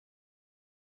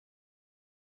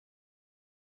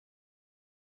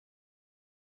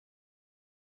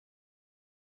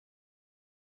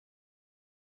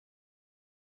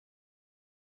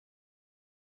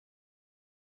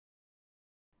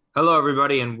Hello,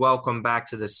 everybody, and welcome back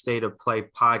to the State of Play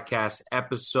podcast,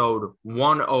 episode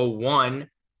 101.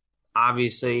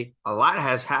 Obviously, a lot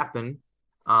has happened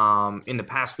in the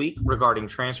past week regarding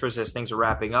transfers as things are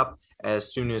wrapping up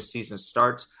as soon as season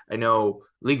starts. I know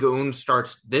Liga Un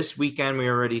starts this weekend. We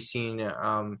already seen.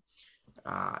 I'm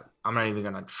not even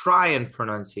going to try and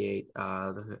pronunciate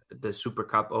the Super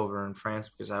Cup over in France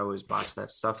because I always botch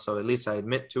that stuff. So at least I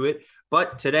admit to it.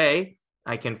 But today,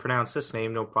 I can pronounce this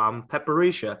name, no problem.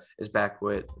 Pepperisha is back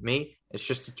with me. It's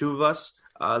just the two of us.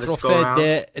 Let's go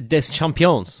around. Des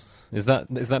Champions. Is that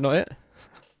not it?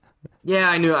 Yeah,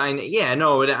 I knew. Yeah,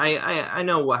 no. I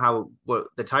know what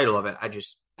the title of it.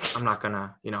 I'm not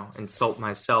gonna insult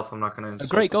myself. I'm not gonna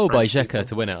insult A great the goal by French Xhaka people.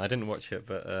 to win it. I didn't watch it,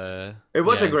 but It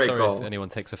was a great sorry goal. if anyone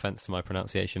takes offence to my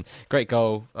pronunciation. Great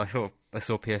goal. I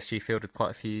saw PSG fielded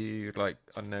quite a few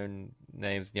unknown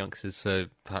names and youngsters, so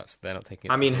perhaps they're not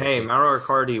taking it. I too mean, hey, seriously. Mauro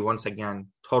Icardi once again,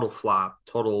 total flop,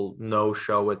 total no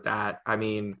show with that. I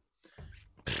mean,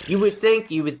 you would think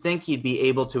he'd be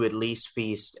able to at least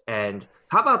feast. And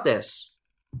how about this?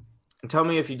 And tell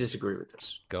me if you disagree with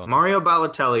this. Go on. Mario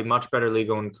Balotelli, much better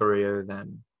legal in career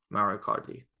than Mauro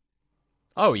Icardi.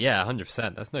 Oh yeah,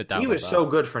 100%. There's no doubt. He about was that. so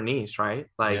good for Nice, right?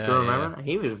 Like, Yeah, you yeah. remember?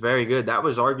 He was very good. That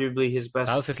was arguably his best.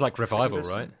 That was his revival,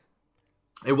 best- right?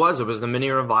 It was. It was the mini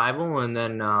revival, and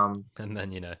then And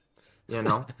then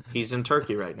he's in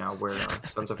Turkey right now, where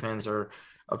tons of fans are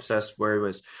obsessed where he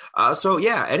was. So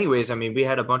yeah. Anyways, I mean, we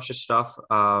had a bunch of stuff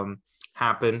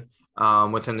happen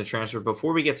within the transfer.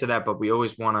 Before we get to that, but we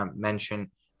always want to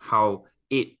mention how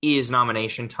it is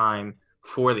nomination time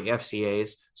for the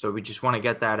FCAs. So we just want to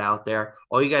get that out there.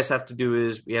 All you guys have to do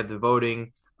is we have the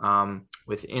voting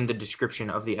within the description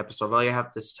of the episode. All you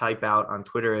have to type out on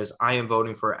Twitter is I am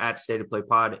voting for at State of Play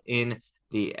Pod in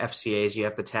the FCAs. You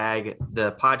have to tag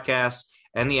the podcast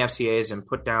and the FCAs and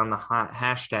put down the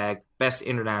hashtag best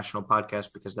international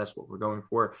podcast because that's what we're going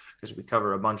for because we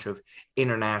cover a bunch of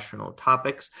international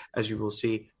topics as you will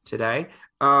see today.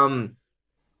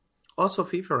 Also,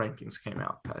 FIFA rankings came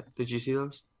out, Pat. Did you see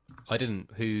those? I didn't.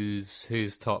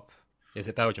 Who's top? Is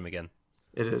it Belgium again?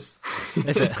 It is.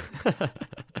 Is it?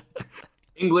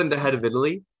 England ahead of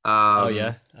Italy. Oh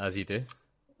yeah, as you do.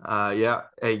 Yeah.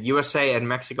 USA and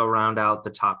Mexico round out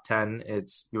the top 10.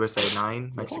 It's USA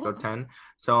 9, Mexico What? 10.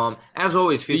 So, as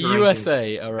always, The FIFA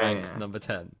USA rankings, are ranked number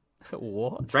 10.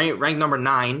 What? ranked number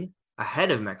 9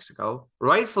 ahead of Mexico,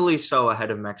 rightfully so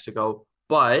ahead of Mexico,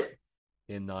 but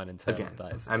In 9 and 10. again,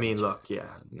 That is I mean, a look, joke, yeah,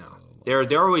 man. no. Oh my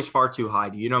They're always far too high.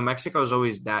 You know, Mexico is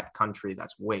always that country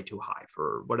that's way too high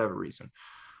for whatever reason.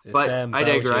 It's But them, I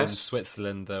Belgium, digress.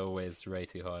 Switzerland, they're always way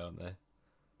too high, aren't they?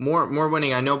 More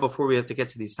winning. I know before we have to get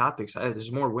to these topics,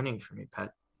 there's more winning for me,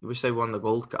 Pet. I wish they won the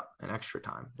Gold Cup in extra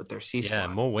time with their C Yeah,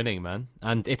 squad. more winning, man.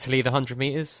 And Italy, the 100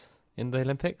 meters in the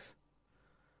Olympics?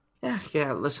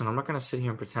 Yeah. Listen, I'm not gonna sit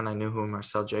here and pretend I knew who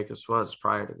Marcel Jacobs was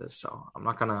prior to this, so I'm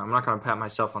not gonna pat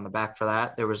myself on the back for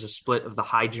that. There was a split of the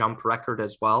high jump record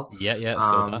as well. Yeah,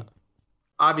 saw Um, that.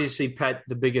 Obviously, Pet,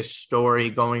 the biggest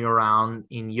story going around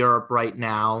in Europe right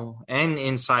now and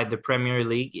inside the Premier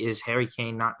League is Harry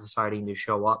Kane not deciding to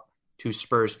show up to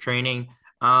Spurs training.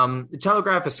 The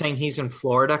Telegraph is saying he's in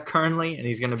Florida currently and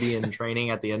he's going to be in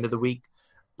training at the end of the week.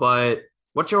 But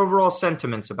what's your overall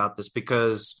sentiments about this?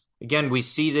 Because, again, we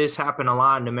see this happen a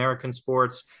lot in American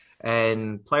sports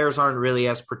and players aren't really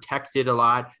as protected a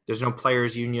lot. There's no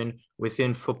players union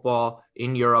within football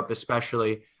in Europe,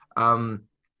 especially.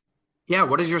 Yeah,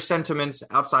 what is your sentiments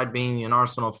outside being an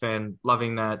Arsenal fan,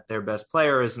 loving that their best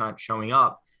player is not showing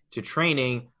up to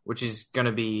training, which is going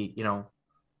to be,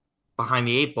 behind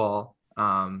the eight ball,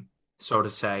 so to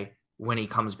say, when he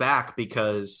comes back?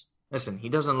 Because, listen, he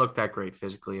doesn't look that great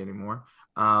physically anymore.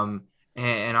 And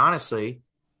honestly,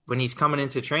 when he's coming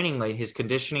into training late, his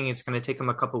conditioning is going to take him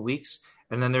a couple weeks,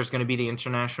 and then there's going to be the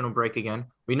international break again.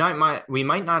 We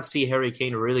might not see Harry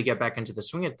Kane really get back into the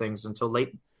swing of things until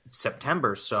late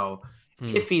September. So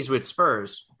if he's with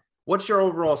Spurs, what's your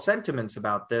overall sentiments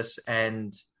about this?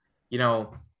 And,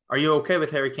 are you okay with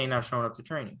Harry Kane not showing up to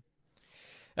training?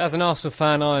 As an Arsenal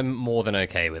fan, I'm more than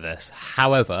okay with this.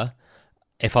 However,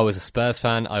 if I was a Spurs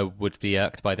fan, I would be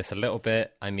irked by this a little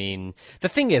bit. I mean, the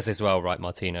thing is as well, right,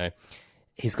 Martino?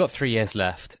 He's got 3 years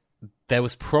left. There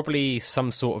was probably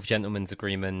some sort of gentleman's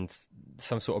agreement,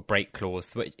 some sort of break clause,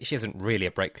 which isn't really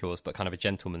a break clause, but kind of a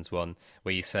gentleman's one,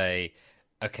 where you say,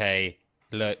 okay,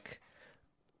 look,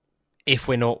 if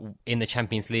we're not in the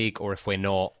Champions League or if we're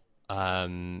not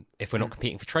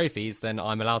competing for trophies, then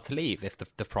I'm allowed to leave if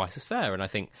the price is fair. And I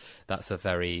think that's a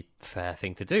very fair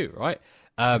thing to do, right?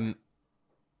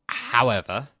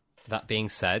 However, that being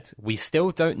said, we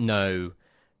still don't know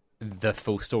the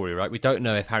full story, right? We don't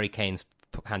know if Harry Kane's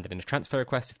handed in a transfer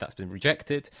request, if that's been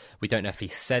rejected. We don't know if he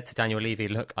said to Daniel Levy,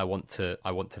 look, I want to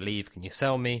leave, can you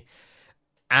sell me?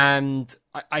 And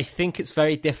I think it's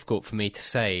very difficult for me to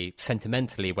say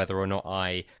sentimentally whether or not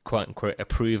I, quote unquote,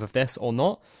 approve of this or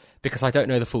not, because I don't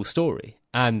know the full story.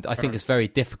 And I think it's very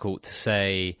difficult to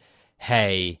say,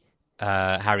 hey,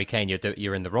 Harry Kane,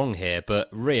 you're in the wrong here. But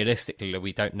realistically,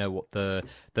 we don't know what the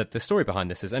story behind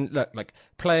this is. And look, like,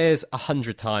 players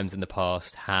 100 times in the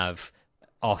past have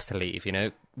asked to leave, you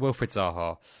know, Wilfried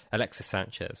Zaha, Alexis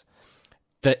Sanchez.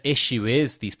 The issue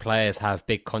is these players have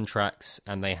big contracts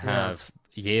and they have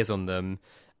years on them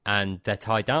and they're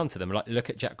tied down to them. Like, look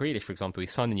at Jack Grealish, for example. He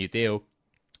signed a new deal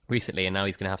recently and now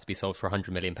he's going to have to be sold for £100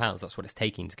 million. That's what it's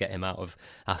taking to get him out of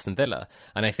Aston Villa.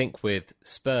 And I think with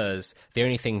Spurs, the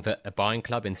only thing that a buying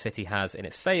club in City has in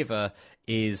its favour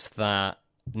is that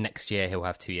next year he'll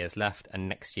have 2 years left and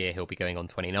next year he'll be going on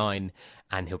 29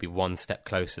 and he'll be one step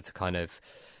closer to kind of,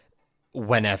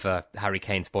 whenever Harry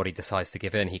Kane's body decides to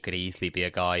give in, he could easily be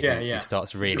a guy who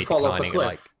starts really declining.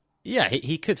 Like,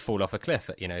 he could fall off a cliff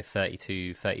at,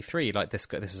 32, 33. Like, this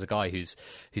is a guy who's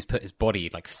put his body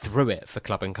like through it for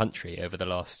club and country over the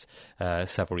last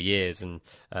several years, and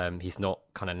he's not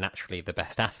kind of naturally the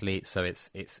best athlete. So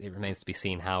it remains to be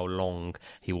seen how long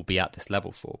he will be at this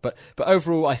level for. But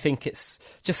overall, I think it's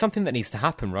just something that needs to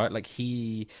happen, right? Like,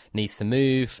 he needs to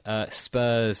move.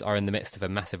 Spurs are in the midst of a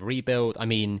massive rebuild. I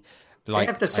mean, like,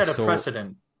 they have to set a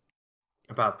precedent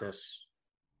about this.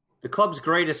 The club's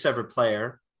greatest ever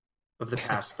player of the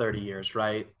past 30 years,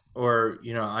 right? Or,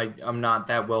 I'm not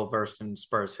that well versed in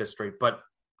Spurs history, but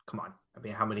come on. I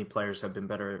mean, how many players have been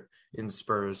better in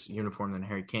Spurs uniform than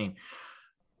Harry Kane?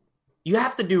 You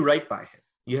have to do right by him.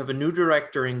 You have a new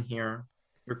director in here.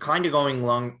 You're kind of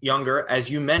going younger,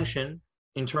 as you mentioned,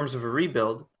 in terms of a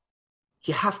rebuild.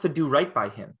 You have to do right by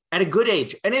him at a good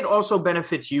age. And it also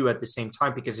benefits you at the same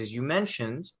time because, as you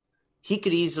mentioned, he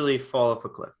could easily fall off a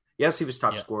cliff. Yes, he was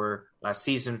top scorer last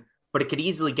season, but it could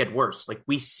easily get worse. Like,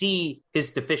 we see his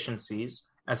deficiencies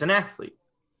as an athlete.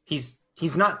 He's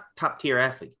not top-tier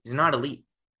athlete. He's not elite.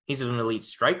 He's an elite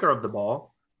striker of the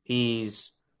ball.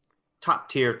 He's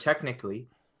top-tier technically.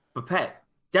 But, Pet,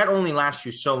 that only lasts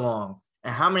you so long.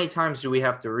 And how many times do we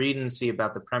have to read and see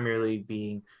about the Premier League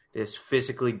being this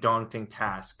physically daunting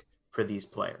task for these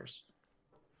players?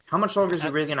 How much longer is he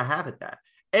really going to have at that?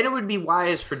 And it would be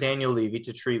wise for Daniel Levy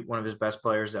to treat one of his best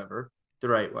players ever the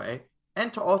right way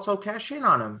and to also cash in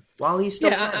on him while he's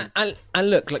still playing. And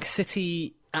look, like,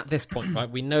 City at this point, right,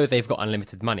 we know they've got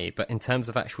unlimited money, but in terms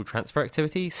of actual transfer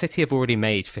activity, City have already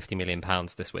made £50 million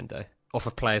this window off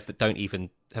of players that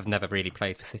have never really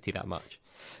played for City that much.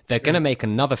 They're going to make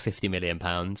another £50 million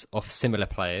off similar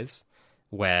players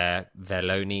where they're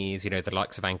loanees, the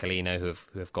likes of Angelino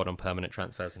who have got on permanent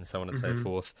transfers and so on and so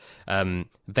forth.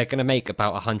 They're going to make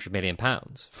about £100 million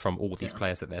from all these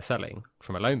players that they're selling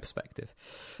from a loan perspective.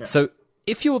 Yeah. So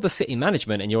if you're the City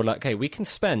management and you're like, okay, we can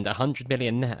spend 100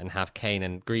 million net and have Kane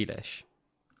and Grealish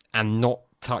and not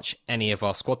touch any of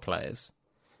our squad players,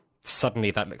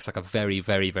 suddenly that looks like a very,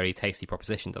 very, very tasty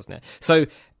proposition, doesn't it? So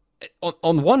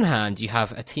on one hand, you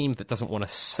have a team that doesn't want to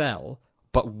sell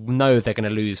but know they're going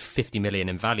to lose 50 million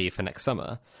in value for next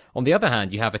summer. On the other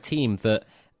hand, you have a team that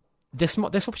this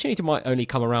opportunity might only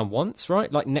come around once,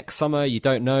 right? Like, next summer, you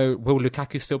don't know, will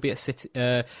Lukaku still be at City,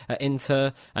 at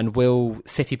Inter, and will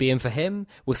City be in for him?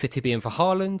 Will City be in for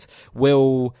Haaland?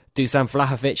 Will Dusan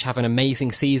Vlahovic have an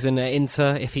amazing season at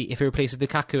Inter if he replaces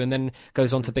Lukaku and then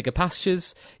goes on to bigger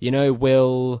pastures?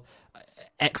 Will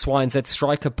X, Y, and Z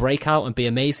striker break out and be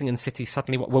amazing, and City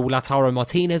suddenly, will Lautaro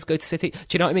Martinez go to City? Do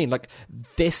you know what I mean? Like,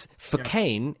 this, for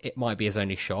Kane, it might be his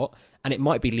only shot, and it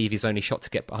might be Levy's only shot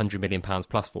to get £100 million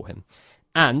plus for him.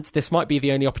 And this might be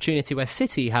the only opportunity where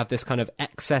City have this kind of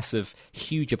excess of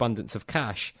huge abundance of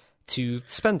cash to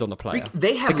spend on the player.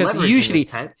 They have leverage usually, in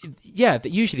this, Pat. Yeah, but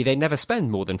usually they never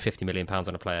spend more than £50 million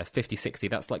on a player. 50, 60,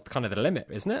 that's like kind of the limit,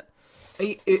 isn't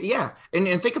it? Yeah,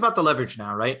 and think about the leverage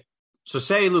now, right? So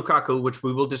say Lukaku, which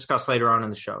we will discuss later on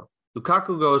in the show,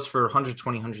 Lukaku goes for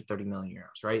 120, 130 million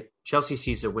euros, right? Chelsea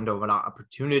sees a window of an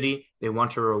opportunity. They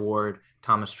want to reward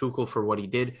Thomas Tuchel for what he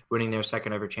did, winning their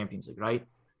second ever Champions League, right?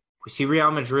 We see Real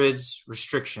Madrid's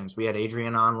restrictions. We had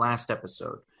Adrian on last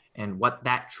episode and what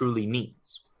that truly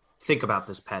means. Think about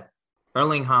this, Pet.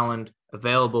 Erling Haaland,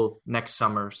 available next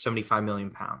summer, 75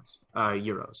 million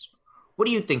euros. What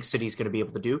do you think City's going to be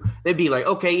able to do? They'd be like,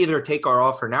 okay, either take our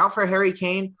offer now for Harry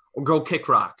Kane or go kick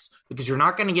rocks, because you're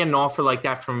not going to get an offer like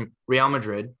that from Real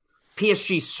Madrid.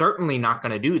 PSG's certainly not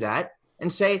going to do that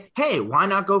and say, hey, why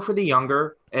not go for the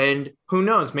younger? And who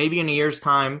knows, maybe in a year's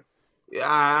time,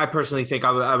 I personally think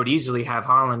I would easily have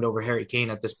Haaland over Harry Kane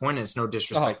at this point, and it's no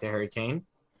disrespect to Harry Kane.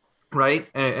 right?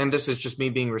 And this is just me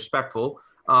being respectful.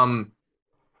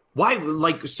 Why,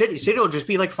 like City will just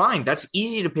be like, fine, that's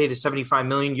easy to pay the 75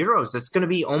 million euros. That's going to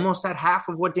be almost at half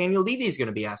of what Daniel Levy is going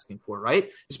to be asking for,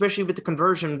 right? Especially with the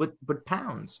conversion with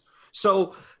pounds.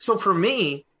 So for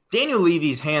me, Daniel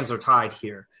Levy's hands are tied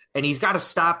here, and he's got to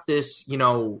stop this,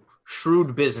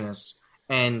 shrewd business.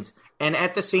 And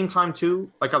at the same time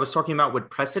too, like I was talking about with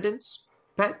precedents,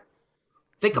 Pet,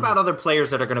 think about other players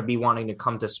that are going to be wanting to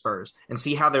come to Spurs and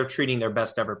see how they're treating their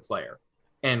best ever player.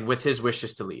 And with his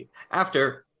wishes to leave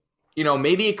after,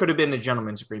 maybe it could have been a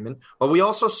gentleman's agreement, but we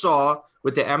also saw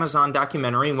with the Amazon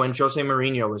documentary when Jose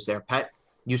Mourinho was there, Pet,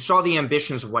 you saw the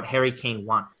ambitions of what Harry Kane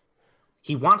wanted.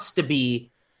 He wants to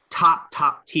be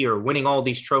top tier, winning all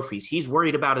these trophies. He's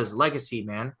worried about his legacy,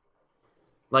 man.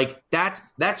 Like that's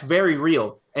very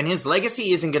real. And his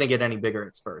legacy isn't going to get any bigger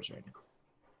at Spurs right now.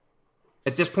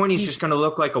 At this point, he's just going to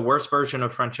look like a worse version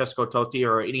of Francesco Totti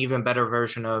or an even better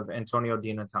version of Antonio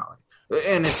Di Natale.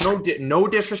 And it's no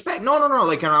disrespect. No.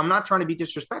 Like, I'm not trying to be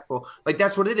disrespectful. Like,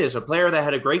 that's what it is. A player that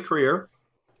had a great career,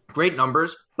 great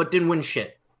numbers, but didn't win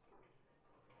shit.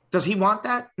 Does he want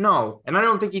that? No. And I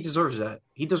don't think he deserves that.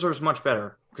 He deserves much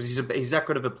better because he's that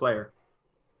good of a player.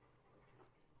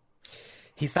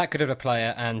 He's that good of a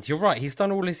player, and you're right. He's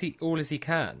done all as he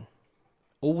can.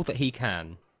 All that he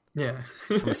can. Yeah.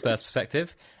 From a Spurs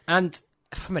perspective, and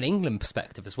from an England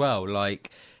perspective as well.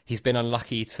 Like, he's been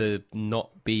unlucky to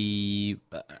not be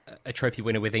a trophy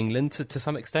winner with England to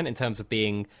some extent in terms of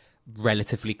being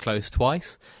relatively close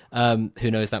twice.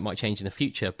 Who knows, that might change in the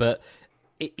future. But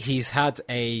he's had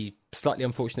a slightly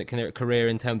unfortunate career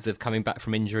in terms of coming back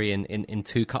from injury in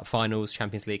two cup finals,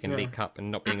 Champions League and League Cup, and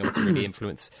not being able to really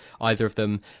influence either of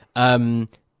them.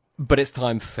 But it's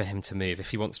time for him to move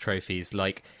if he wants trophies.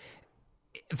 Like,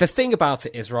 the thing about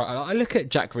it is, right, I look at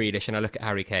Jack Grealish and I look at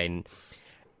Harry Kane,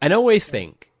 and I always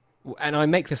think, and I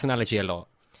make this analogy a lot,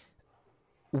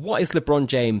 what is LeBron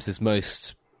James's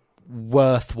most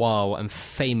worthwhile and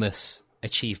famous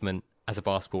achievement as a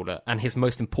basketballer, and his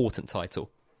most important title?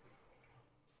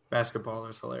 Basketball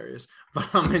is hilarious.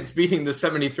 But it's beating the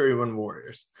 73-1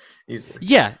 Warriors easily.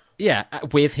 Yeah,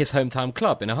 with his hometown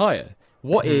club in Ohio.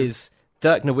 What is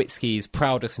Dirk Nowitzki's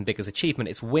proudest and biggest achievement?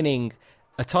 It's winning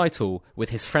a title with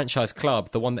his franchise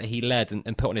club, the one that he led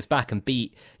and put on his back and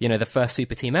beat, the first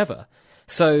super team ever.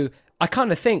 So I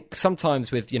kind of think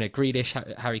sometimes with,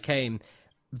 Grealish, Harry Kane,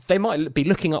 they might be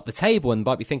looking up the table and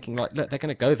might be thinking, like, look, they're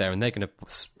going to go there and they're going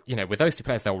to, with those two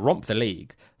players, they'll romp the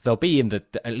league. They'll be in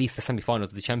at least the semi-finals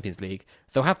of the Champions League.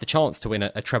 They'll have the chance to win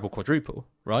a treble quadruple,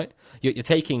 right? You're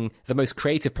taking the most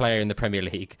creative player in the Premier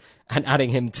League and adding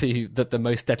him to the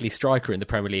most deadly striker in the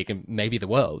Premier League and maybe the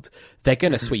world. They're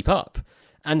going to sweep up.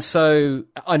 And so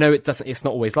I know it's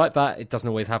not always like that. It doesn't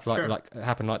always have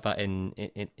happen like that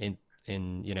in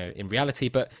reality,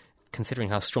 but considering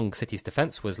how strong City's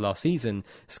defence was last season,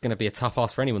 it's going to be a tough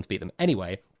ask for anyone to beat them.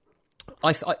 Anyway,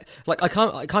 I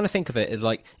kind of think of it as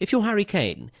like, if you're Harry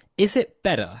Kane, is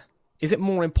it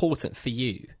more important for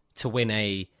you to win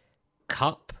a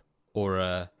cup or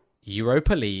a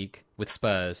Europa League with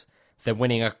Spurs than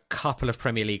winning a couple of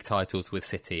Premier League titles with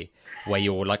City, where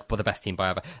you're like the best team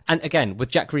by ever? And again, with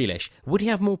Jack Grealish, would he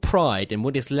have more pride and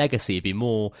would his legacy be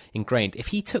more ingrained if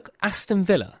he took Aston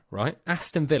Villa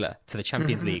to the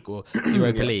Champions League or to the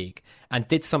Europa League and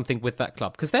did something with that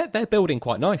club? Because they're building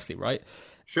quite nicely, right?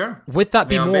 Sure. Would that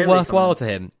be more worthwhile to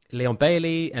him? Leon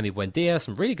Bailey, Emi Buendia,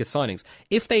 some really good signings.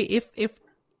 If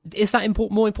is that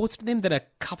more important to him than a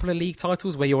couple of league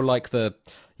titles where you're like the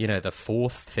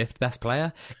fourth, fifth best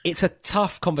player? It's a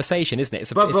tough conversation, isn't it?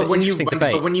 It's an interesting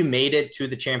debate. But when you made it to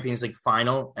the Champions League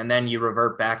final and then you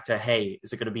revert back to, hey,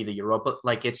 is it going to be the Europa?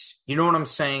 Like, it's, you know what I'm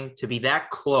saying? To be that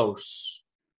close,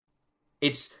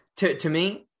 it's to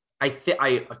me. I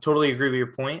totally agree with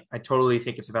your point. I totally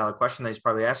think it's a valid question that he's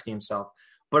probably asking himself.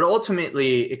 But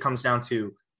ultimately, it comes down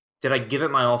to, did I give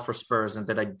it my all for Spurs and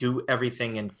did I do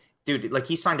everything? And dude, like,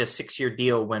 he signed a 6-year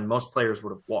deal when most players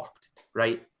would have walked,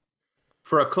 right?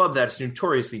 For a club that's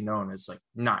notoriously known as like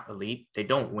not elite, they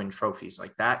don't win trophies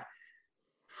like that.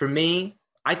 For me,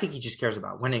 I think he just cares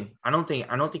about winning. I don't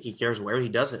think he cares where he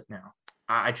does it now.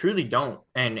 I truly don't.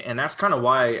 And that's kind of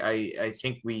why I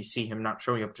think we see him not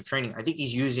showing up to training. I think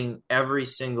he's using every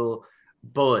single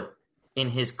bullet in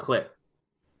his clip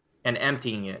and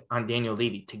emptying it on Daniel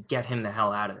Levy to get him the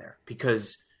hell out of there,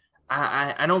 because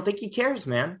I don't think he cares,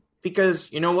 man.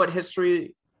 Because you know what?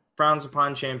 History frowns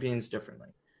upon champions differently.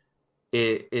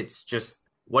 It's just,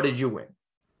 what did you win?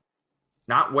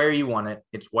 Not where you won it.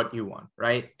 It's what you won,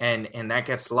 right? And that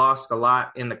gets lost a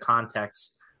lot in the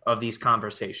context of these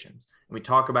conversations. We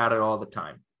talk about it all the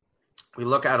time. We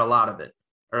look at a lot of it.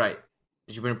 All right.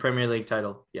 Did you win a Premier League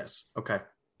title? Yes. Okay.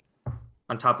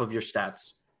 On top of your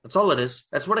stats. That's all it is.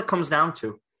 That's what it comes down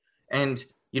to. And,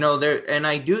 and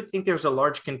I do think there's a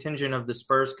large contingent of the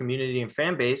Spurs community and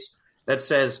fan base that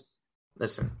says,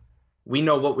 listen, we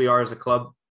know what we are as a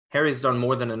club. Harry's done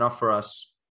more than enough for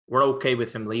us. We're okay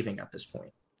with him leaving at this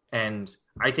point. And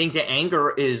I think the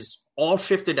anger is all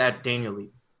shifted at Daniel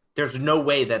Levy. There's no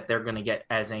way that they're going to get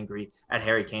as angry at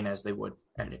Harry Kane as they would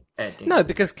at Daniel. No,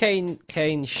 because Kane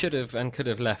should have and could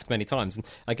have left many times. And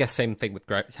I guess same thing with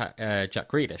Jack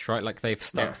Grealish, right? Like they've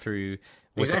stuck through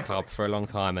with the club for a long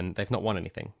time and they've not won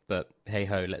anything. But hey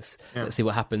ho, let's see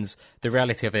what happens. The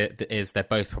reality of it is they're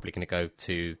both probably going to go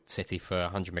to City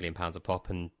for £100 million a pop,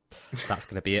 and that's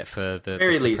going to be it for the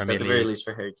very Premier least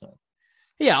for Harry Kane.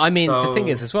 Yeah, I mean, the thing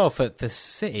is as well, for the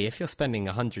City, if you're spending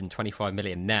 125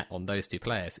 million net on those two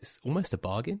players, it's almost a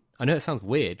bargain. I know it sounds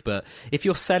weird, but if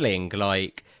you're selling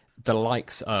like the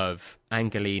likes of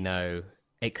Angelino,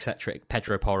 etc.,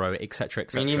 Pedro Porro, etc.,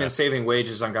 etc. I mean, even saving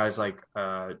wages on guys like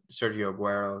Sergio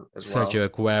Aguero as well. Sergio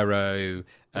Aguero,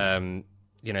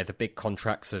 the big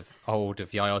contracts of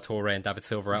Yaya Toure and David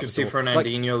Silva. You can see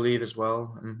Fernandinho leave as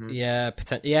well. Mm-hmm. Yeah,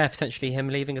 potentially him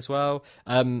leaving as well.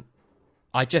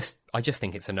 I just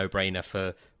think it's a no-brainer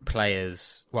for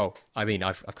players. Well, I mean,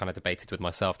 I've kind of debated with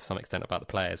myself to some extent about the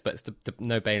players, but it's the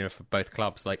no-brainer for both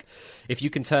clubs. Like, if you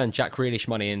can turn Jack Grealish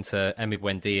money into Emi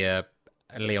Buendia,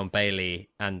 Leon Bailey,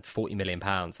 and £40 million,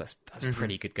 that's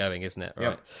pretty good going, isn't it? Right.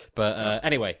 Yep. But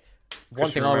anyway, one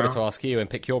thing I wanted to ask you and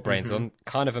pick your brains on,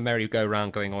 kind of a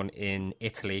merry-go-round going on in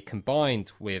Italy,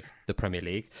 combined with the Premier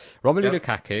League. Romelu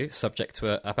Lukaku, subject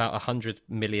to about €100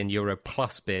 million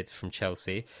plus bid from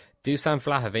Chelsea. Dusan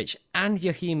Vlahovic and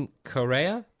Joachim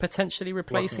Correa potentially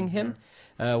replacing him.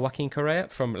 Joaquin Correa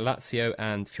from Lazio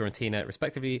and Fiorentina,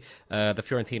 respectively. The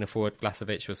Fiorentina forward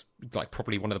Vlahovic was like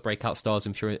probably one of the breakout stars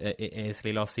in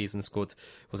Italy last season. Scored,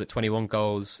 was it 21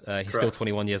 goals? He's still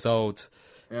 21 years old.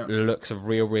 Yeah. Looks a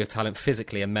real talent,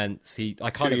 physically immense.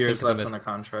 I kind 2 of years think of left him as, on the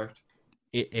contract.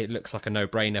 It looks like a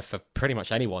no-brainer for pretty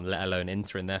much anyone, let alone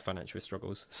Inter in their financial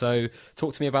struggles. So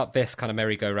talk to me about this kind of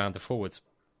merry-go-round of forwards.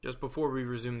 Just before we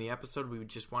resume the episode, we would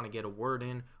just want to get a word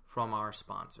in from our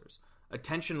sponsors.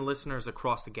 Attention listeners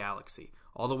across the galaxy,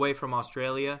 all the way from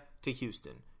Australia to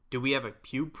Houston. Do we have a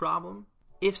pube problem?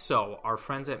 If so, our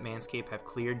friends at Manscaped have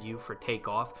cleared you for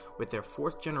takeoff with their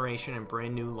 4th generation and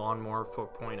brand new Lawnmower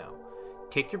 4.0.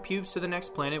 Kick your pubes to the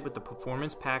next planet with the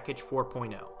Performance Package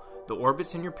 4.0. The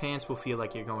orbits in your pants will feel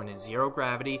like you're going in zero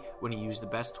gravity when you use the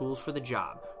best tools for the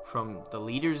job. From the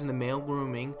leaders in the male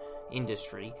grooming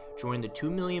industry, join the 2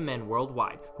 million men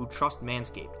worldwide who trust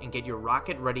Manscaped and get your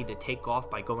rocket ready to take off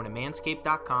by going to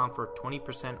manscaped.com for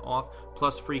 20% off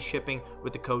plus free shipping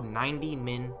with the code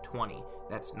 90min20.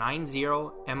 That's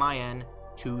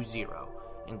 90min20.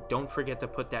 And don't forget to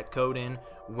put that code in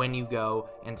when you go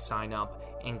and sign up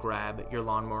and grab your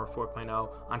Lawnmower 4.0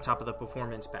 on top of the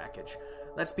Performance Package.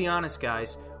 Let's be honest,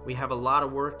 guys. We have a lot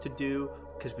of work to do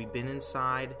because we've been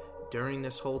inside during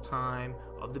this whole time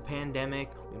of the pandemic.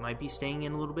 We might be staying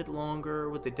in a little bit longer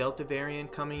with the Delta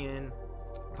variant coming in.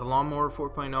 The Lawnmower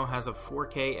 4.0 has a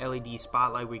 4K LED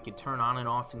spotlight where you can turn on and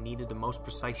off and needed the most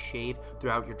precise shave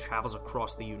throughout your travels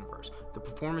across the universe. The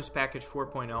Performance Package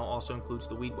 4.0 also includes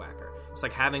the Weed Whacker. It's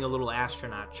like having a little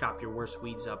astronaut chop your worst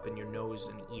weeds up in your nose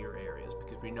and ear areas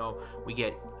because we know we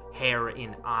get hair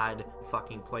in odd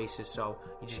fucking places, so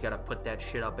you just gotta put that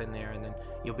shit up in there and then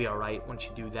you'll be alright once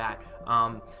you do that.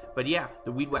 But yeah,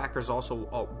 the Weed Whacker is also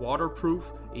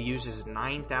waterproof. It uses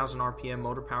 9,000 RPM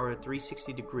motor power, a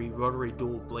 360 degree rotary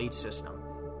dual blade system.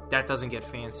 That doesn't get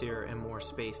fancier and more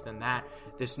space than that.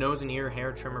 This nose and ear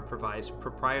hair trimmer provides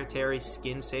proprietary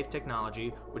skin-safe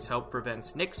technology which helps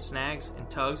prevent nicks, snags, and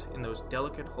tugs in those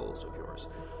delicate holes of yours.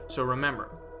 So remember,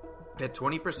 get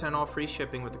 20% off free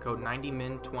shipping with the code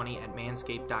 90min20 at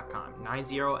manscaped.com.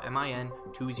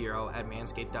 90min20 at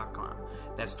manscaped.com.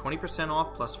 That's 20%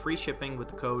 off plus free shipping with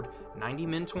the code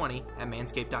 90min20 at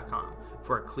manscaped.com.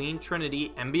 For a clean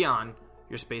trinity and beyond,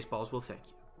 your spaceballs will thank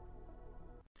you.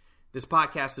 This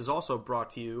podcast is also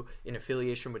brought to you in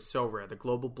affiliation with SoRare, the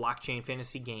global blockchain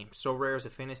fantasy game. SoRare is a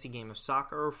fantasy game of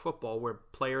soccer or football where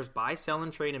players buy, sell,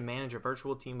 and trade and manage a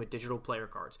virtual team with digital player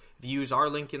cards. If you use our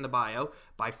link in the bio,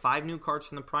 buy 5 new cards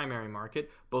from the primary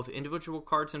market, both individual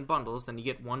cards and bundles, then you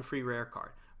get 1 free rare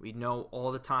card. We know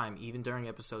all the time, even during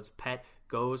episodes, Pet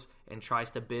goes and tries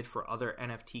to bid for other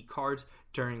NFT cards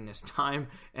during this time,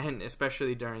 and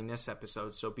especially during this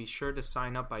episode. So be sure to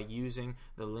sign up by using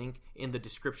the link in the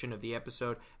description of the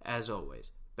episode. As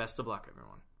always, best of luck,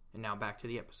 everyone. And now back to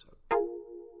the episode.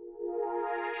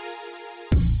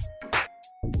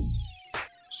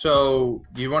 So,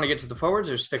 do you want to get to the forwards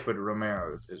or stick with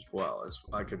Romero as well? As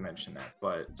I could mention that,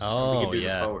 but we could do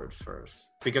the forwards first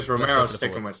because Romero's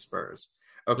sticking with Spurs.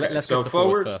 Okay, let's so go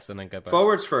forwards first and then go back.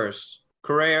 Forwards first.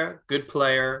 Correa, good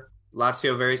player.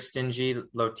 Lazio very stingy.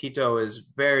 Lotito is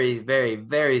very, very,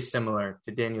 very similar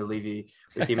to Daniel Levy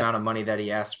with the amount of money that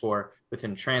he asked for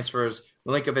within transfers.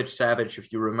 Milinkovic Savic,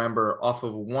 if you remember, off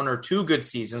of 1 or 2 good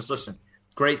seasons. Listen,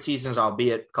 great seasons,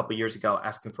 albeit a couple years ago,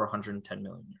 asking for 110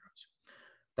 million euros.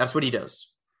 That's what he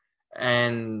does.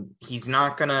 And he's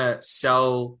not going to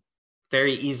sell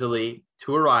very easily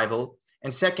to a rival.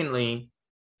 And secondly,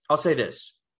 I'll say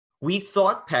this. We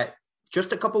thought, Pet,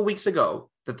 just a couple weeks ago,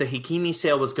 that the Hakimi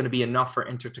sale was going to be enough for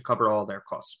Inter to cover all their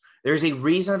costs. There's a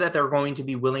reason that they're going to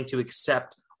be willing to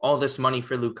accept all this money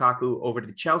for Lukaku over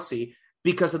to Chelsea,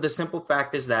 because of the simple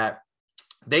fact is that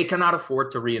they cannot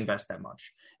afford to reinvest that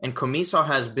much. And Comiso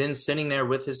has been sitting there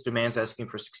with his demands asking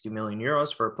for 60 million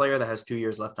euros for a player that has 2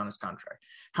 years left on his contract.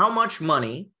 How much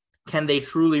money can they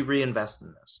truly reinvest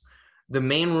in this? The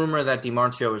main rumor that Di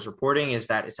Marzio is reporting is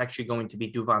that it's actually going to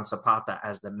be Duvan Zapata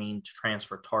as the main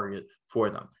transfer target for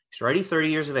them. He's already 30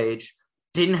 years of age,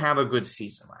 didn't have a good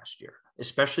season last year,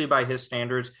 especially by his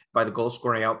standards, by the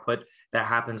goal-scoring output that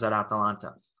happens at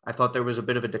Atalanta. I thought there was a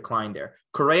bit of a decline there.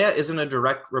 Correa isn't a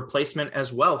direct replacement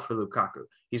as well for Lukaku.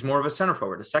 He's more of a center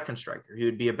forward, a second striker. He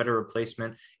would be a better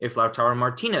replacement if Lautaro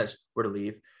Martinez were to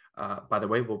leave. By the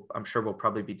way, I'm sure we'll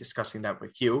probably be discussing that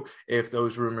with you. If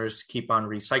those rumors keep on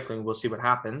recycling, we'll see what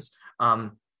happens.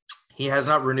 He has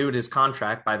not renewed his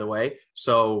contract, by the way.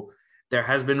 So there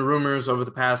has been rumors over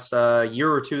the past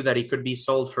year or two that he could be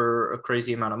sold for a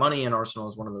crazy amount of money, and Arsenal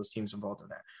is one of those teams involved in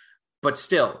that. But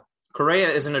still, Correa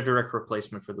isn't a direct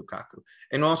replacement for Lukaku.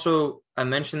 And also, I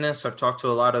mentioned this, I've talked to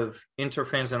a lot of Inter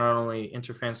fans and not only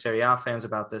Inter fans, Serie A fans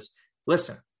about this.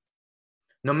 Listen,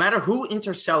 no matter who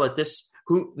Inter sell at this,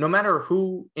 no matter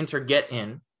who Inter get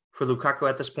in for Lukaku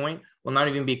at this point, will not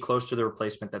even be close to the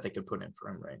replacement that they could put in for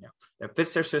him right now. That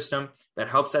fits their system, that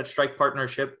helps that strike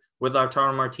partnership with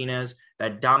Lautaro Martinez,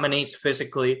 that dominates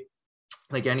physically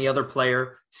like any other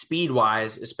player,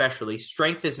 speed-wise especially.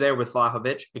 Strength is there with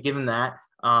Vlahovic, but given that,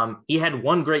 he had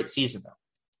one great season, though.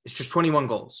 It's just 21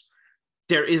 goals.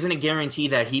 There isn't a guarantee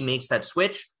that he makes that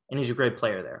switch, and he's a great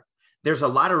player there. There's a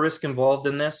lot of risk involved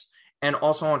in this, and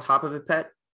also on top of it, Pet,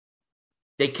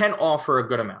 they can offer a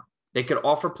good amount. They could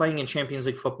offer playing in Champions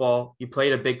League football. You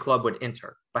played a big club with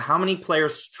Inter. But how many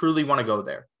players truly want to go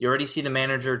there? You already see the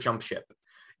manager jump ship.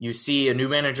 You see a new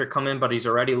manager come in, but he's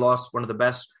already lost one of the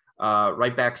best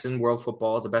right backs in world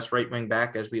football, the best right wing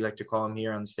back, as we like to call him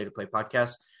here on the State of Play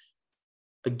podcast.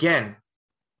 Again,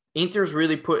 Inter's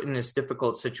really put in this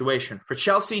difficult situation. For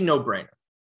Chelsea, no-brainer.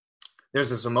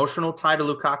 There's this emotional tie to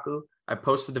Lukaku. I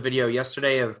posted the video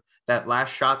yesterday of that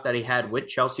last shot that he had with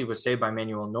Chelsea was saved by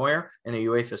Manuel Neuer in the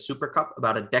UEFA Super Cup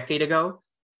about a decade ago.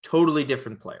 Totally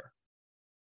different player,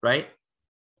 right?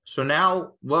 So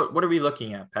now what are we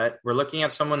looking at, Pat? We're looking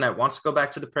at someone that wants to go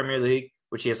back to the Premier League,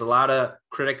 which he has a lot of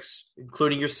critics,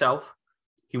 including yourself.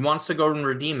 He wants to go and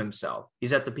redeem himself.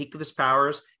 He's at the peak of his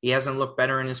powers. He hasn't looked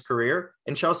better in his career,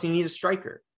 and Chelsea need a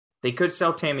striker. They could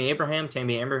sell Tammy Abraham.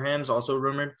 Tammy Abraham's also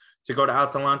rumored to go to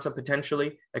Atalanta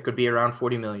potentially. That could be around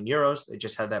 40 million euros. They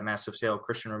just had that massive sale of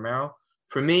Christian Romero.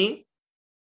 For me,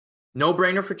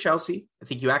 no-brainer for Chelsea. I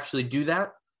think you actually do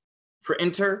that. For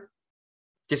Inter,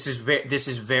 this is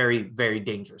very, very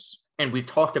dangerous. And we've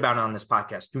talked about it on this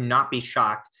podcast. Do not be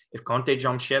shocked if Conte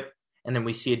jumps ship and then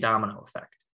we see a domino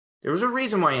effect. There was a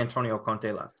reason why Antonio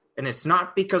Conte left. And it's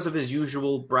not because of his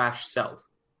usual brash self.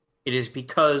 It is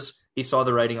because he saw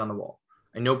the writing on the wall.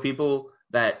 I know people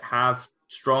that have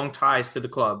strong ties to the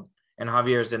club and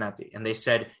Javier Zanetti, and they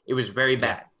said it was very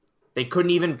bad. They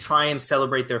couldn't even try and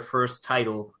celebrate their first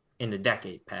title in a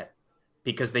decade, Pet,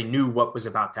 because they knew what was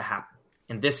about to happen.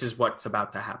 And this is what's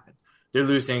about to happen. They're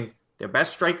losing their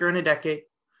best striker in a decade.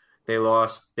 They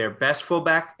lost their best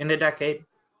fullback in a decade.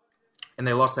 And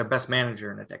they lost their best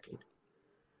manager in a decade.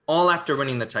 All after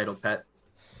winning the title, Pet.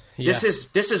 Yeah.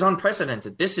 This is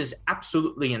unprecedented. This is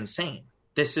absolutely insane.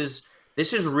 This is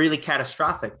really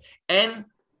catastrophic. And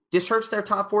this hurts their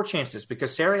top 4 chances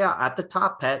because Serie A at the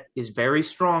top, Pet, is very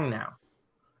strong now.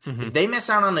 Mm-hmm. If they miss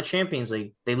out on the Champions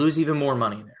League, they lose even more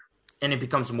money there. And it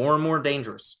becomes more and more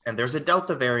dangerous. And there's a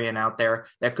Delta variant out there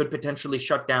that could potentially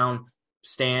shut down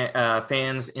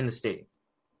fans in the stadium.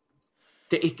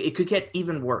 It could get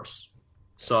even worse.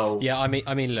 So yeah, I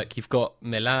mean, look, you've got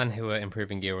Milan who are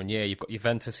improving year on year. You've got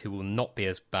Juventus who will not be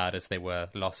as bad as they were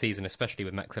last season, especially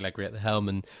with Max Allegri at the helm,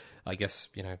 and I guess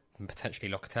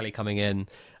potentially Locatelli coming in.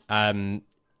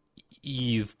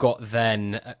 you've got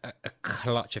then a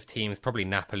clutch of teams, probably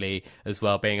Napoli as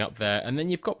well being up there, and then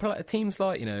you've got teams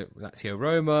like Lazio,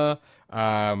 Roma,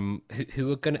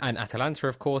 who are going to, and Atalanta,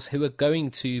 of course, who are going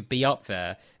to be up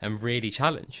there and really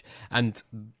challenge. And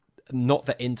not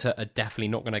that Inter are definitely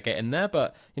not going to get in there,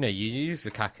 but you use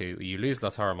Lukaku, you lose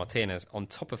Lautaro Martinez on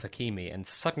top of Hakimi, and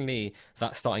suddenly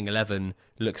that starting 11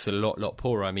 looks a lot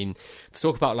poorer. I mean, to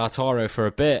talk about Lautaro for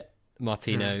a bit,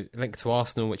 Martino linked to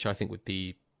Arsenal, which I think would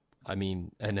be, an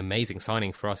amazing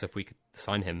signing for us if we could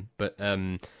sign him, but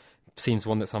seems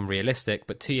one that's unrealistic.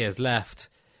 But 2 years left,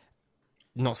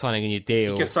 not signing a new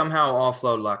deal. You can somehow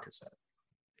offload Lacazette.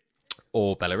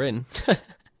 Or Bellerin.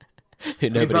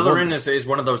 Bellerin is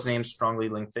one of those names strongly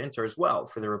linked to Inter as well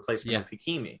for the replacement of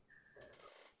Hakimi.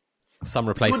 Some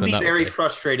replacement. He would be very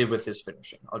frustrated with his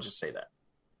finishing. I'll just say that.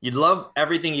 You'd love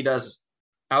everything he does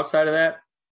outside of that.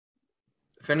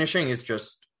 Finishing is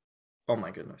just, oh my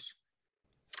goodness.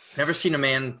 Never seen a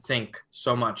man think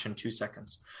so much in 2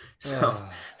 seconds. So,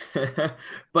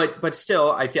 but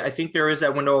still, I think there is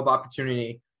that window of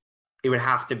opportunity. It would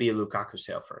have to be a Lukaku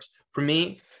sale first. For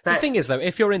me, the thing is, though,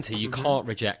 if you're Inter, you can't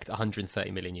reject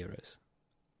 130 million euros.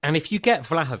 And if you get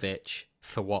Vlahovic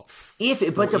for what?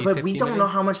 But we don't know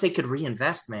how much they could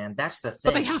reinvest, man. That's the thing.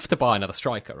 But they have to buy another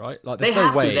striker, right? Like, there's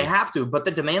no way. They have to. But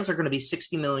the demands are going to be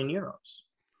 60 million euros.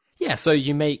 Yeah, so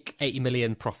you make 80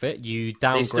 million profit. You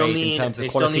downgrade in terms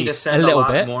of quality They still need to send a little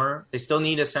lot bit more. They still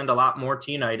need to send a lot more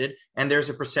to United, and there's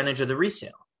a percentage of the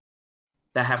resale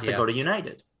that has to go to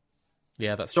United.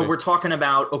 Yeah, that's true. So we're talking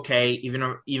about,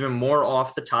 even more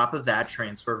off the top of that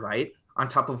transfer, right? On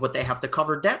top of what they have to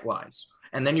cover debt-wise.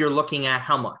 And then you're looking at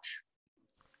how much.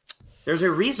 There's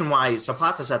a reason why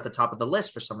Zapata's at the top of the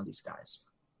list for some of these guys.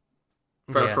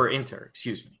 For Inter,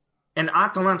 excuse me. And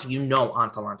Atalanta,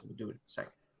 Atalanta would do it in a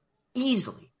second.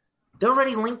 Easily. They're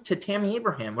already linked to Tammy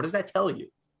Abraham. What does that tell you?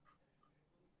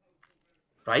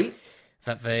 Right?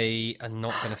 That they are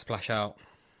not going to splash out.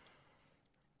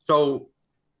 So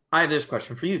I have this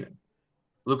question for you then.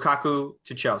 Lukaku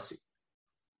to Chelsea.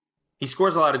 He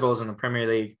scores a lot of goals in the Premier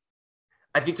League.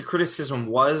 I think the criticism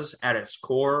was at its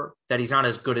core that he's not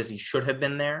as good as he should have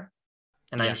been there.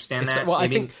 And I understand that. Well,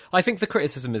 I think the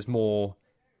criticism is more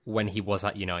when he was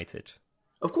at United.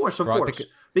 Of course.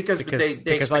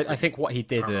 Because I think what he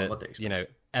did at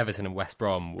Everton and West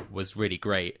Brom was really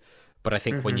great. But I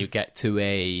think when you get to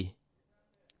a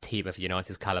team of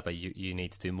United's caliber, you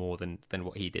need to do more than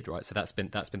what he did, right? So that's been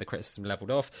the criticism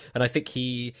leveled off, and I think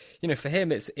he, for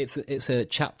him, it's a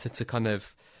chapter to kind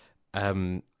of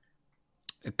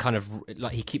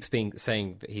like he keeps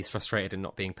saying that he's frustrated and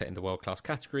not being put in the world class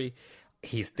category.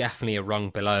 He's definitely a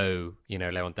rung below,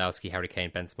 Lewandowski, Harry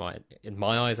Kane, Benzema. In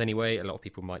my eyes, anyway. A lot of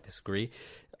people might disagree.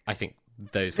 I think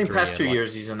those. I think past 2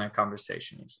 years he's in that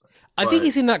conversation. I think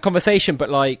he's in that conversation,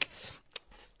 but like.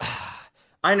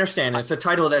 I understand. It's a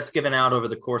title that's given out over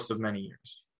the course of many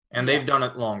years. And they've done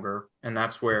it longer. And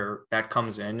that's where that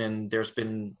comes in. And there's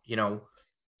been,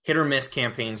 hit or miss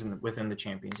campaigns within the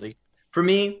Champions League. For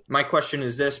me, my question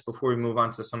is this before we move on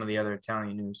to some of the other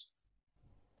Italian news.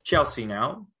 Chelsea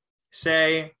now.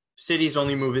 Say City's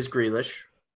only move is Grealish.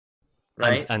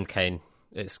 Right? And Kane.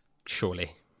 It's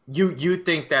surely. You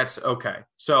think that's okay.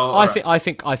 So I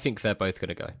think they're both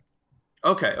gonna go.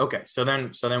 Okay. So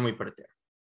then we put it there.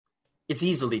 It's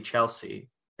easily Chelsea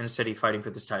and City fighting for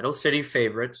this title. City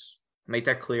favorites, make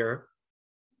that clear.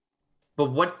 But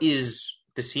what is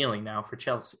the ceiling now for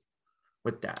Chelsea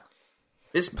with that?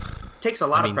 This takes a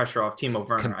lot of pressure off Timo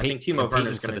Werner. I think Timo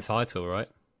Werner's going to for the title, right?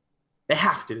 They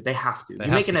have to.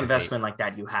 You make an investment like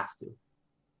that, you have to.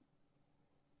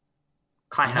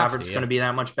 Kai Havertz going to be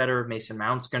that much better. Mason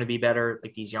Mount's going to be better.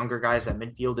 Like these younger guys, that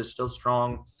midfield is still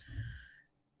strong.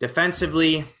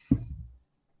 Defensively,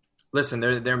 listen,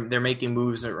 they're making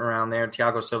moves around there.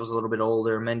 Thiago Silva's a little bit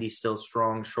older. Mendy's still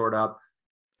strong, short up.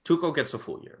 Tuchel gets a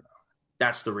full year, though.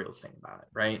 That's the real thing about it,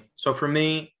 right? So for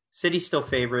me, City's still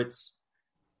favorites.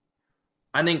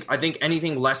 I think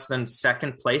anything less than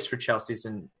second place for Chelsea is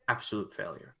an absolute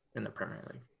failure in the Premier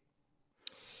League.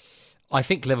 I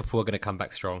think Liverpool are going to come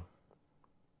back strong.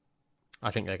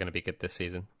 I think they're going to be good this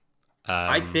season.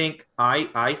 I think I'll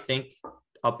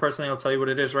tell you what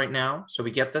it is right now. So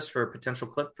we get this for a potential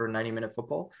clip for 90-minute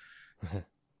football.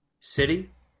 City,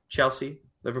 Chelsea,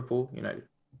 Liverpool, United.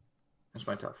 That's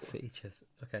my top four. City, Chelsea.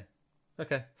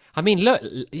 Okay. I mean, look,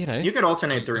 you could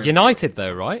alternate the United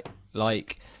though, right?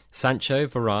 Like Sancho,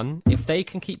 Varane. If they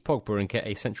can keep Pogba and get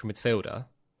a central midfielder.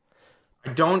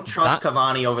 I don't trust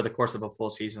Cavani over the course of a full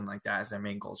season like that as their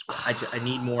main goal scorer. I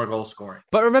need more goal scoring.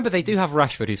 But remember, they do have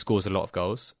Rashford who scores a lot of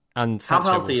goals, and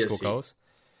Sancho will score goals.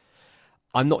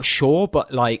 I'm not sure,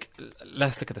 but let's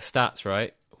look at the stats,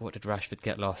 right? what did Rashford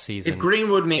get last If season?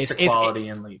 Greenwood makes equality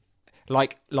in league,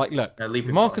 Look, league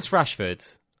Marcus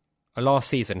Rashford, last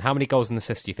season, how many goals and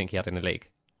assists do you think he had in the league?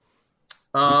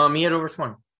 he had over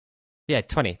 20. Yeah,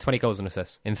 20 goals and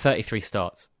assists in 33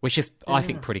 starts, which is, I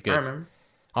think, pretty good.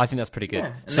 I think that's pretty good.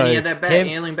 Yeah, and then he had that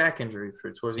ailing back injury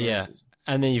towards the end of the season.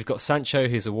 And then you've got Sancho,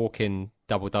 who's a walk-in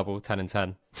double-double, 10 and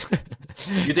 10.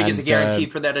 You think it's a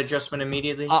guaranteed for that adjustment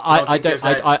immediately? No, I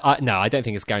don't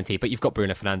think it's guaranteed. But you've got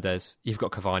Bruno Fernandes, you've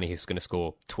got Cavani, who's going to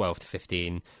score 12 to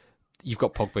 15. You've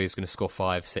got Pogba, who's going to score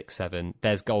 5, 6, 7.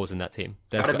 There's goals in that team.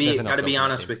 Got to be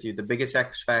honest with you. The biggest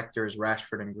X factor is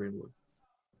Rashford and Greenwood.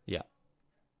 Yeah.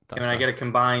 I get a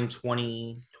combined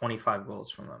 20, 25 goals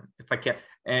from them. If I can,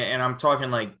 and I'm talking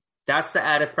like, that's the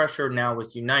added pressure now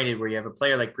with United, where you have a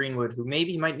player like Greenwood who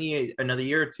maybe might need another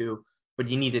year or two, but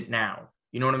you need it now.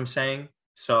 You know what I'm saying?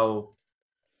 So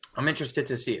I'm interested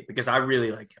to see it because I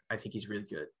really like him. I think he's really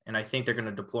good. And I think they're going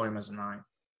to deploy him as a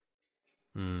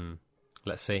 9.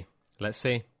 Let's see.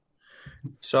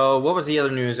 So what was the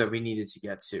other news that we needed to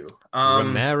get to?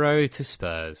 Romero to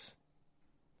Spurs.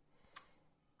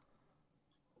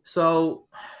 So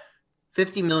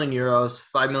 50 million euros,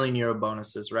 5 million euro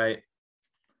bonuses, right?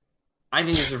 I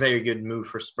think this is a very good move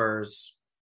for Spurs.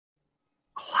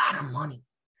 A lot of money.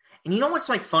 And you know what's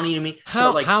like funny to me?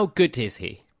 How good is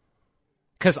he?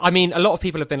 Because, I mean, a lot of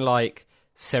people have been like,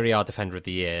 Serie A Defender of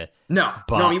the Year. No,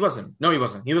 he wasn't. He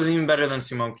wasn't even better than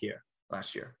Simon Kjaer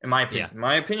last year, in my opinion. Yeah. In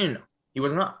my opinion, no. He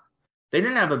was not. They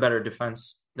didn't have a better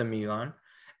defense than Milan.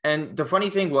 And the funny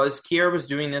thing was, Kjaer was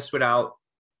doing this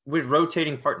with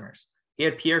rotating partners. He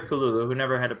had Pierre Kalulu, who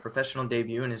never had a professional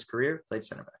debut in his career, played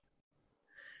center back.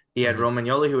 He had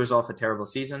Romagnoli, who was off a terrible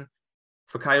season.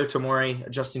 Fikayo Tomori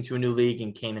adjusting to a new league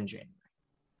and came in January.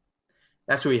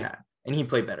 That's who he had. And he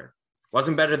played better.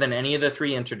 Wasn't better than any of the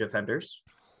 3 Inter defenders.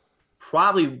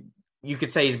 Probably, you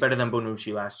could say he's better than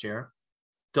Bonucci last year.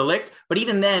 De Ligt, but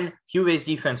even then, Juve's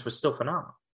defense was still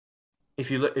phenomenal. If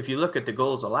you look at the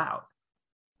goals allowed.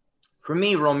 For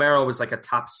me, Romero was like a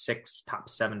top 6, top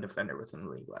 7 defender within the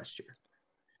league last year.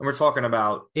 And we're talking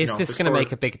about... Is this going to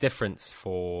make a big difference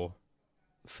for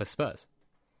Spurs?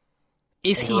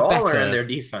 Is he overall better in their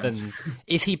defense?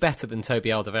 Is he better than Toby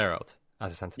Alderweireld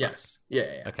as a centre back? Yes.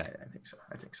 Yeah. Okay. I think so.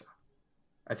 I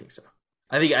think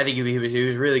he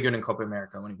was really good in Copa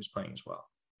America when he was playing as well.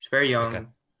 He's very young. Okay.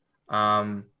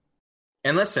 And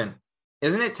listen,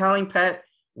 isn't it telling, Pet,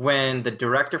 when the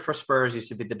director for Spurs used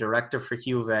to be the director for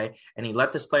Juve, and he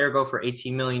let this player go for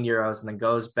 18 million euros and then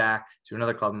goes back to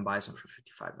another club and buys him for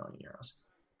 55 million euros?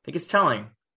 I think it's telling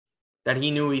that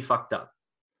he knew he fucked up,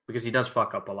 because he does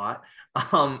fuck up a lot.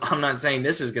 I'm not saying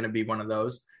this is going to be one of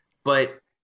those, but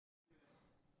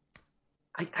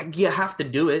you have to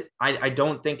do it. I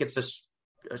don't think it's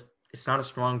not a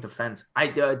strong defense.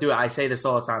 I say this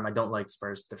all the time. I don't like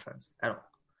Spurs defense at all.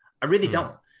 I really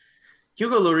don't.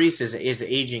 Hugo Lloris is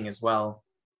aging as well.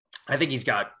 I think he's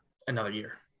got another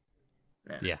year.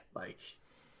 Yeah. Like,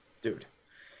 dude.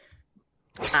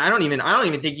 I don't even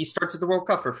think he starts at the World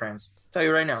Cup for France. I'll tell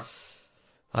you right now.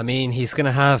 I mean, he's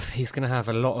gonna have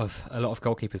a lot of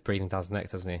goalkeepers breathing down his neck,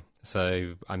 doesn't he?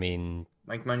 So, I mean,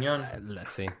 Mike Magnan.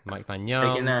 Let's see, Mike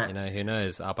Magnan. You know, who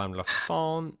knows? Alban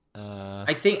Lafont.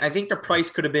 I think the price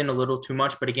could have been a little too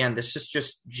much, but again, this is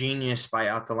just genius by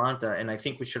Atalanta, and I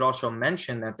think we should also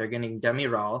mention that they're getting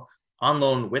Demiral on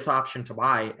loan with option to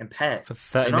buy and Pet for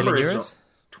 30 million euros.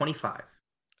 25.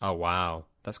 Oh wow,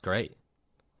 that's great.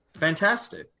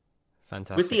 Fantastic.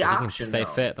 With the option, stay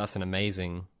fit. That's an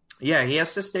amazing. Yeah, he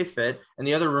has to stay fit. And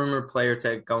the other rumored player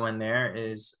to go in there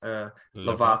is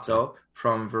Lovato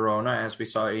from Verona. As we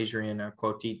saw, Adrian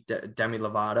Quoti, Demi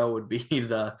Lovato would be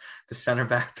the center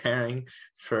back pairing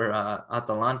for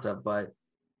Atalanta. But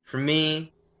for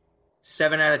me,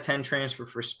 7 out of 10 transfer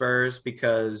for Spurs,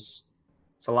 because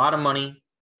it's a lot of money.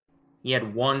 He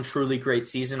had one truly great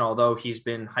season, although he's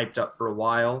been hyped up for a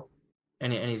while,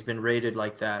 and he's been rated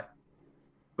like that.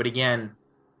 But again,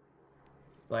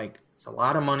 like, it's a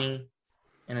lot of money,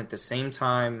 and at the same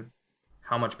time,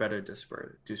 how much better do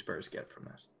Spurs get from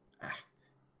this?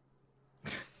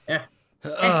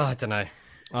 I don't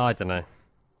know.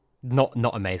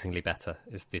 Not amazingly better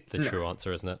is the true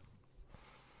answer, isn't it?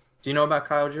 Do you know about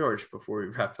Kyle George before we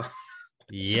wrap up?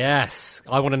 Yes,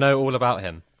 I want to know all about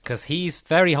him, because he's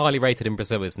very highly rated in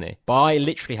Brazil, isn't he? But I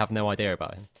literally have no idea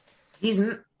about him.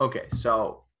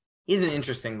 So he's an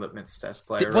interesting litmus test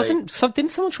player. Didn't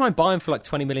someone try and buy him for like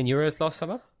 20 million euros last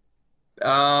summer?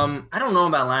 I don't know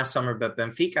about last summer, but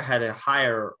Benfica had a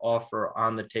higher offer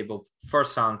on the table for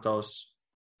Santos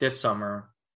this summer.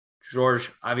 George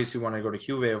obviously wanted to go to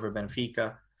Juve over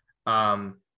Benfica.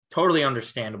 Totally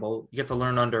understandable. You get to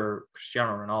learn under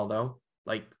Cristiano Ronaldo.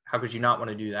 Like, how could you not want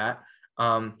to do that?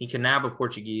 He can nab a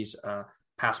Portuguese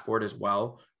passport as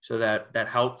well, so that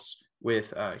helps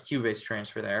with Juve's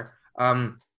transfer there.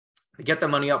 To get the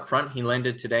money up front, he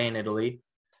landed today in Italy.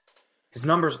 His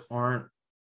numbers aren't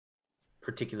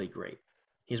particularly great.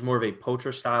 He's more of a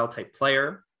poacher style type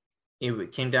player.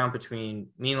 It came down between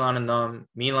Milan and them.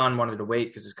 Milan wanted to wait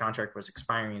because his contract was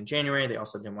expiring in January. They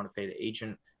also didn't want to pay the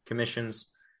agent commissions.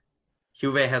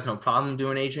 Juve has no problem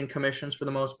doing agent commissions for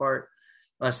the most part.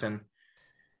 Listen,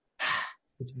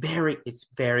 it's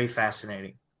very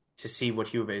fascinating to see what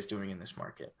Juve is doing in this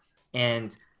market.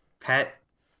 And Pat,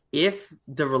 if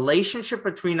the relationship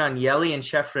between Agnelli and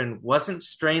Ceferin wasn't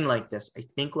strained like this, I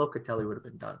think Locatelli would have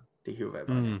been done to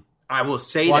Juve. I will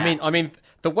say that. I mean,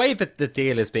 the way that the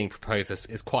deal is being proposed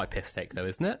is quite a piss take, though,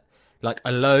 isn't it? Like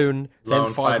a loan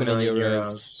then 5 million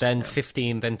euros, then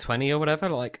 15, then 20 or whatever.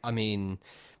 Like, I mean,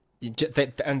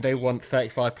 and they want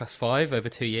 35 plus 5 over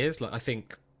 2 years. Like, I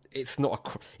think it's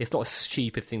not a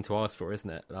stupid thing to ask for, isn't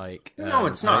it? Like, no,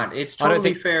 it's not. It's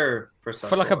totally fair for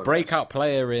like a breakout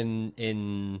player in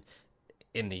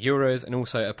the Euros, and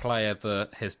also a player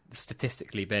that has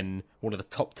statistically been one of the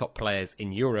top players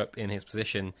in Europe in his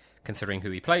position, considering who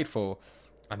he played for.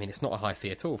 I mean, it's not a high fee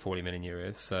at all, 40 million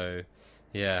euros. So,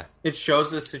 yeah. It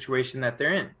shows the situation that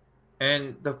they're in.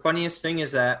 And the funniest thing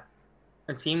is that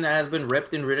a team that has been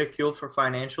ripped and ridiculed for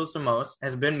financials the most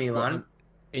has been Milan. Well,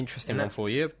 interesting one for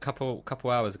you. A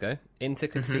couple hours ago, Inter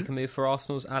could seek a move for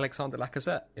Arsenal's Alexander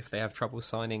Lacazette if they have trouble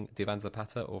signing Duvan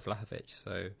Zapata or Vlahovic.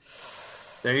 So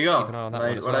there you go. Keep an eye on that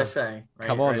one as what well. I say. Right,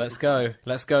 Come on, let's go.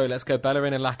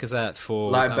 Bellerin and Lacazette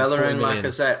for Bellerin and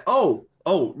Lacazette.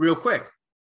 Oh, real quick.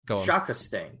 Go on. Xhaka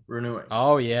staying, renewing.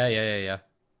 Oh yeah.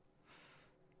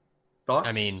 Thoughts?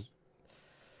 I mean,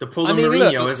 the pull of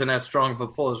Mourinho isn't as strong of a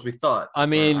pull as we thought. I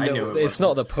mean, it's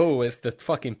not the pull; it's the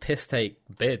fucking piss take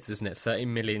bids, isn't it? 30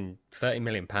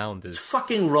 million pounds is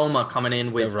fucking Roma coming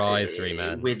in with derisory,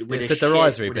 man. With it's a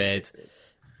derisory bid.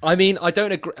 I mean, I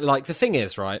don't agree. Like, the thing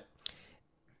is, right?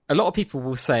 A lot of people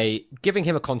will say giving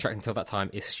him a contract until that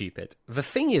time is stupid. The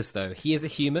thing is, though, he is a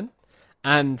human,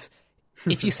 and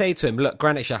if you say to him, "Look,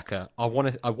 Granit Xhaka, I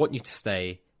want you to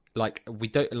stay." Like, we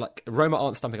don't, like, Roma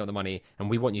aren't stumping up the money, and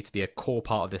we want you to be a core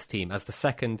part of this team as the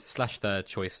second/third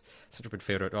choice central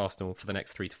midfielder at Arsenal for the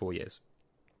next 3 to 4 years.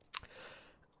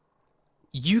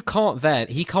 He can't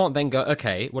then go,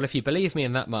 okay, well, if you believe me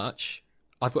in that much,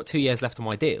 I've got 2 years left on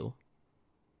my deal.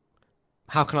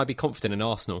 How can I be confident in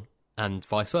Arsenal? And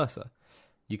vice versa.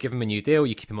 You give him a new deal,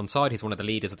 you keep him on side, he's one of the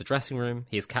leaders of the dressing room,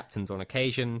 he is captains on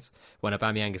occasions when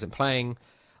Aubameyang isn't playing.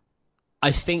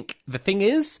 I think the thing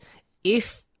is,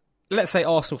 if, let's say,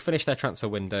 Arsenal finish their transfer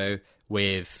window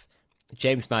with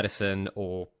James Maddison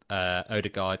or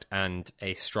Odegaard and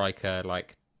a striker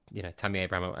like, Tammy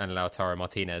Abraham and Lautaro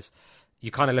Martinez,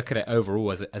 you kind of look at it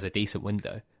overall as a decent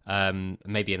window.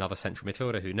 Maybe another central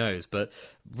midfielder, who knows? But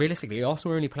realistically,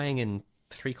 Arsenal are only playing in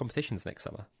 3 competitions next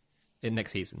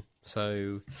season.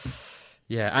 So,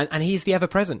 yeah, and he's the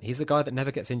ever-present. He's the guy that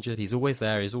never gets injured. He's always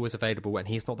there. He's always available, and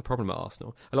he's not the problem at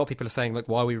Arsenal. A lot of people are saying, look,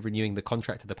 why are we renewing the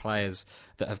contract of the players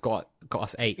that have got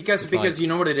us 8? Because you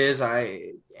know what it is?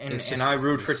 I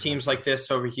root for teams like this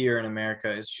over here in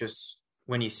America. It's just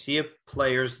when you see a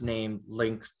player's name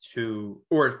linked to,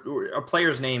 or a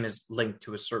player's name is linked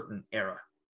to a certain era,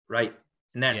 right?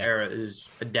 And that era is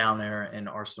a down era in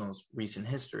Arsenal's recent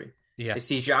history. Yeah. They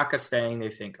see Xhaka staying, they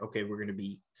think, okay, we're going to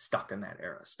be stuck in that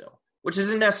era still, which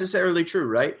isn't necessarily true,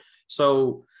 right?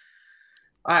 So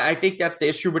I think that's the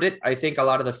issue with it. I think a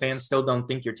lot of the fans still don't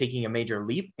think you're taking a major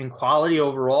leap in quality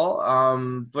overall.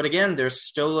 But again, there's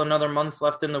still another month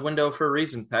left in the window for a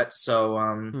reason, Pet. So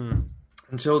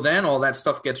until then, all that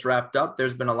stuff gets wrapped up.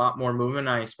 There's been a lot more movement.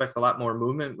 I expect a lot more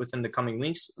movement within the coming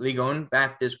weeks. Ligue 1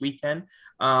 back this weekend.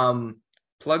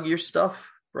 Plug your stuff,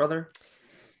 brother.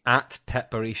 At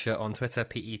Pet Barisha on Twitter,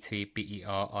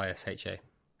 PetBerisha.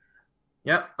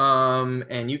 Yeah.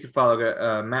 And you can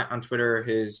follow Matt on Twitter.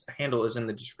 His handle is in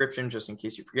the description, just in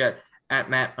case you forget. At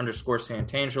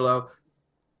Matt_Santangelo.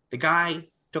 The guy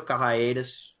took a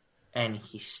hiatus, and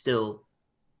he still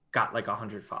got like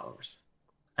 100 followers.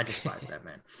 I despise that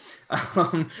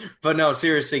man. But no,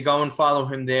 seriously, go and follow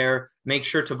him there. Make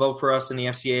sure to vote for us in the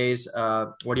FCAs.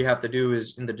 What you have to do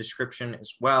is in the description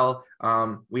as well.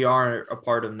 We are a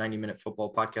part of 90 Minute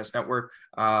Football Podcast Network,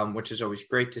 which is always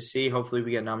great to see. Hopefully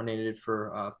we get nominated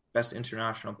for Best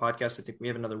International Podcast. I think we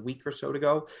have another week or so to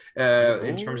go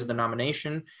in terms of the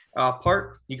nomination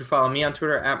part. You can follow me on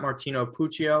Twitter at Martino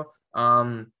Puccio.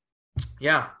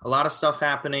 Yeah, a lot of stuff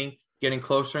happening, getting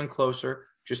closer and closer.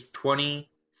 Just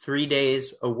 23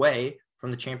 days away from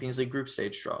the Champions League group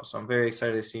stage draw. So I'm very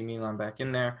excited to see Milan back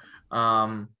in there.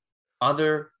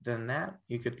 other than that,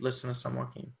 you could listen to Some More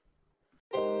Keen.